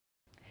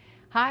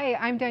Hi,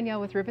 I'm Danielle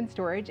with Ribbon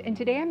Storage, and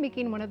today I'm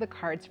making one of the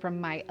cards from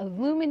my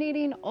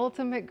Illuminating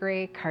Ultimate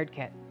Gray card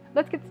kit.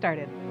 Let's get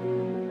started.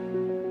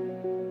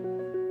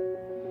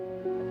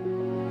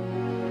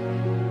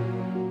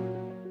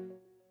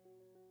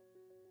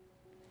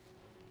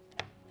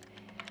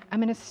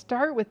 I'm going to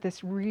start with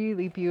this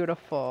really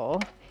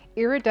beautiful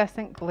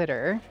iridescent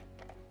glitter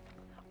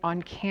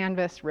on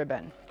canvas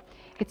ribbon.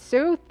 It's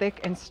so thick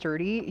and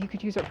sturdy, you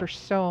could use it for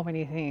so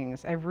many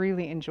things. I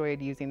really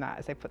enjoyed using that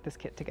as I put this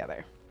kit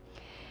together.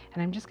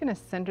 And I'm just going to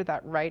center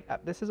that right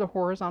up. This is a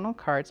horizontal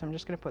card, so I'm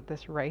just going to put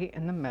this right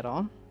in the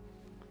middle.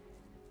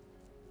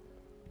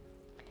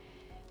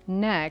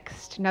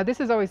 Next, now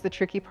this is always the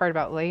tricky part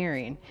about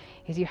layering,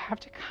 is you have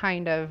to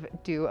kind of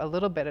do a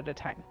little bit at a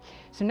time.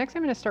 So next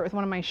I'm going to start with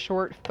one of my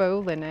short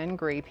faux linen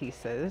gray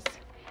pieces.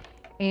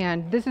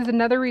 And this is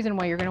another reason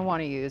why you're going to want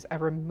to use a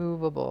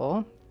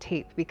removable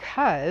tape,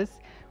 because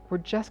we're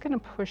just going to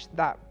push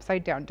that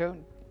side down.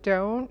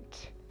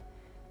 Don't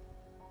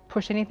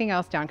push anything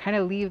else down, kind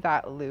of leave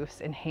that loose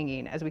and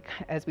hanging as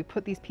we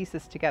put these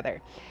pieces together.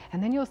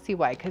 And then you'll see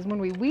why, because when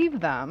we weave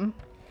them,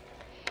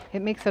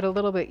 it makes it a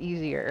little bit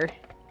easier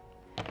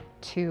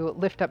to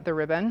lift up the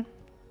ribbon,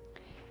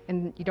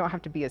 and you don't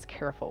have to be as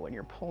careful when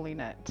you're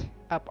pulling it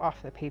up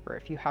off the paper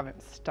if you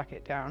haven't stuck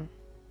it down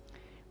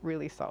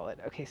really solid.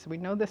 Okay, so we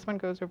know this one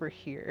goes over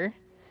here,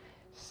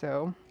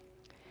 so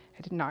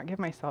I did not give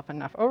myself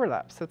enough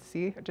overlap. So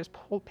see, I just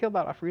peel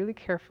that off really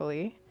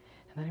carefully.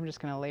 And then I'm just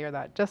going to layer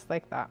that just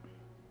like that.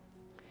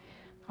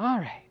 All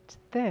right,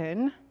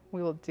 then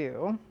we will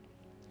do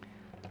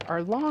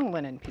our long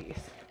linen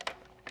piece.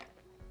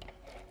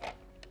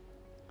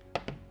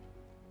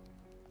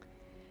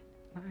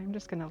 I'm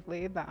just going to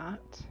lay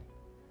that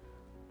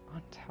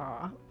on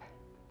top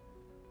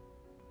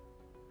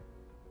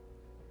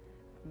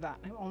of that.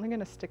 I'm only going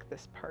to stick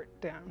this part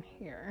down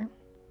here.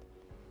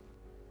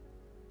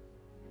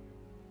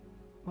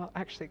 Well,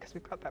 actually, because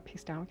we've got that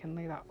piece down, we can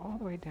lay that all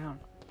the way down.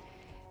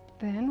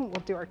 Then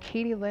we'll do our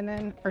Katie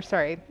linen, or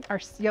sorry, our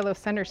yellow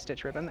center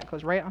stitch ribbon that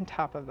goes right on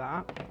top of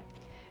that.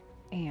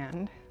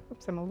 And,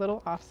 oops, I'm a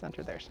little off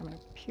center there, so I'm going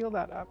to peel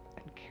that up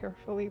and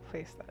carefully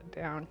place that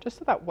down, just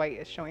so that white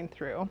is showing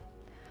through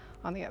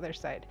on the other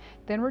side.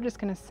 Then we're just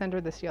going to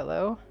center this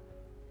yellow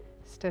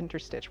center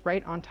stitch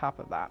right on top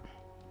of that.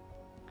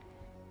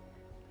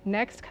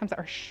 Next comes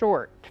our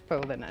short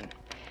faux linen.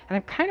 And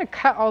I've kind of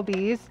cut all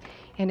these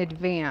in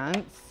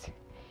advance.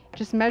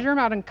 Just measure them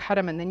out and cut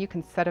them, and then you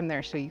can set them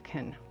there so you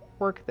can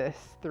work this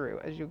through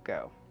as you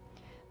go.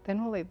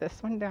 Then we'll lay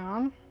this one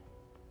down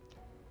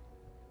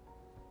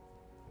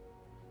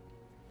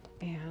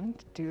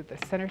and do the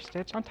center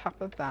stitch on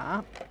top of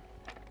that.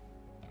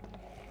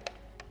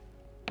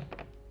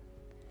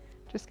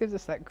 Just gives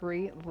us that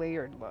great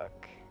layered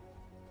look.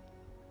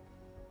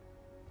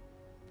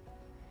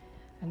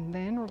 And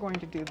then we're going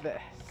to do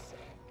this,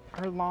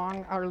 our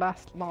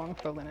last long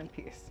faux linen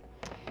piece.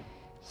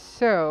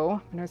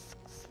 So I'm going to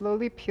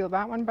slowly peel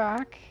that one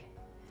back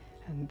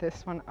and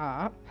this one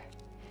up.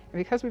 And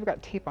because we've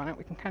got tape on it,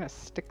 we can kind of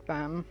stick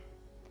them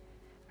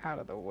out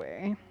of the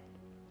way.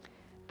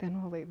 Then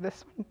we'll lay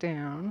this one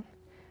down,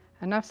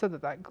 enough so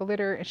that that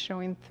glitter is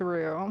showing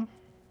through.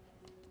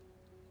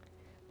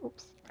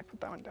 Oops, I put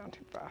that one down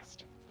too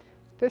fast.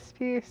 This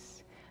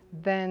piece,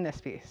 then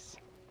this piece.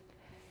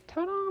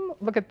 Ta-da!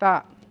 Look at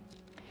that.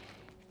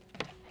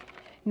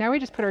 Now we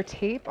just put our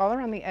tape all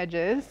around the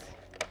edges,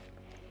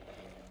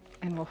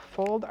 and we'll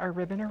fold our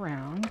ribbon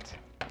around.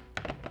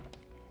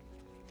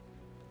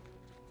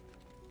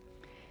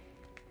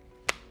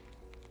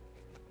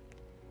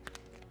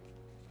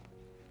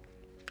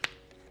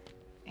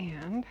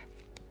 And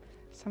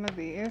some of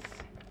these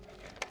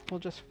we'll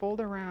just fold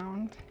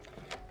around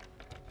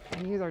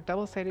and use our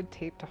double-sided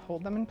tape to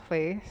hold them in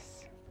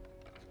place.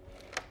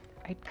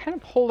 I kind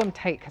of hold them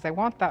tight because I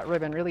want that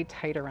ribbon really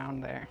tight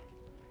around there.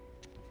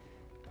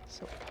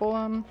 So pull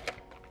them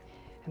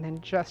and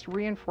then just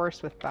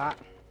reinforce with that.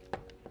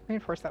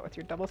 Reinforce that with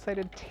your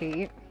double-sided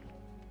tape.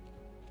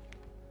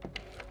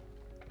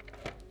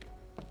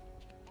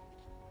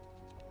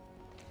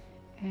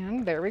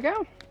 And there we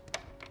go.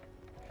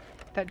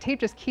 That tape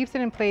just keeps it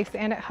in place,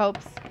 and it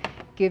helps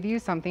give you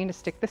something to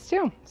stick this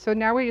to. So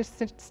now we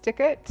just stick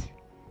it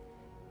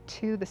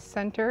to the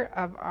center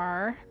of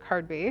our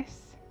card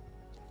base.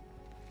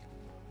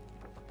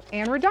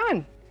 And we're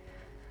done.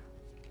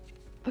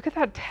 Look at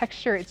that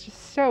texture. It's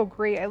just so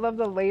great. I love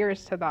the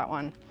layers to that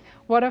one.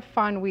 What a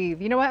fun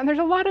weave. You know what? And there's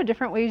a lot of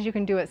different ways you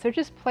can do it. So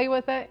just play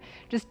with it.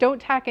 Just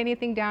don't tack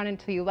anything down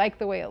until you like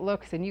the way it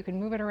looks, and you can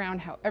move it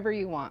around however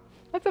you want.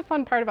 That's a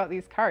fun part about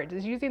these cards,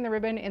 is using the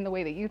ribbon in the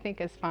way that you think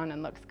is fun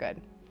and looks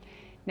good.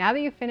 Now that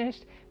you've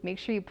finished, make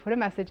sure you put a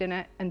message in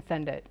it and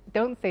send it.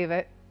 Don't save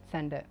it,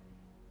 send it.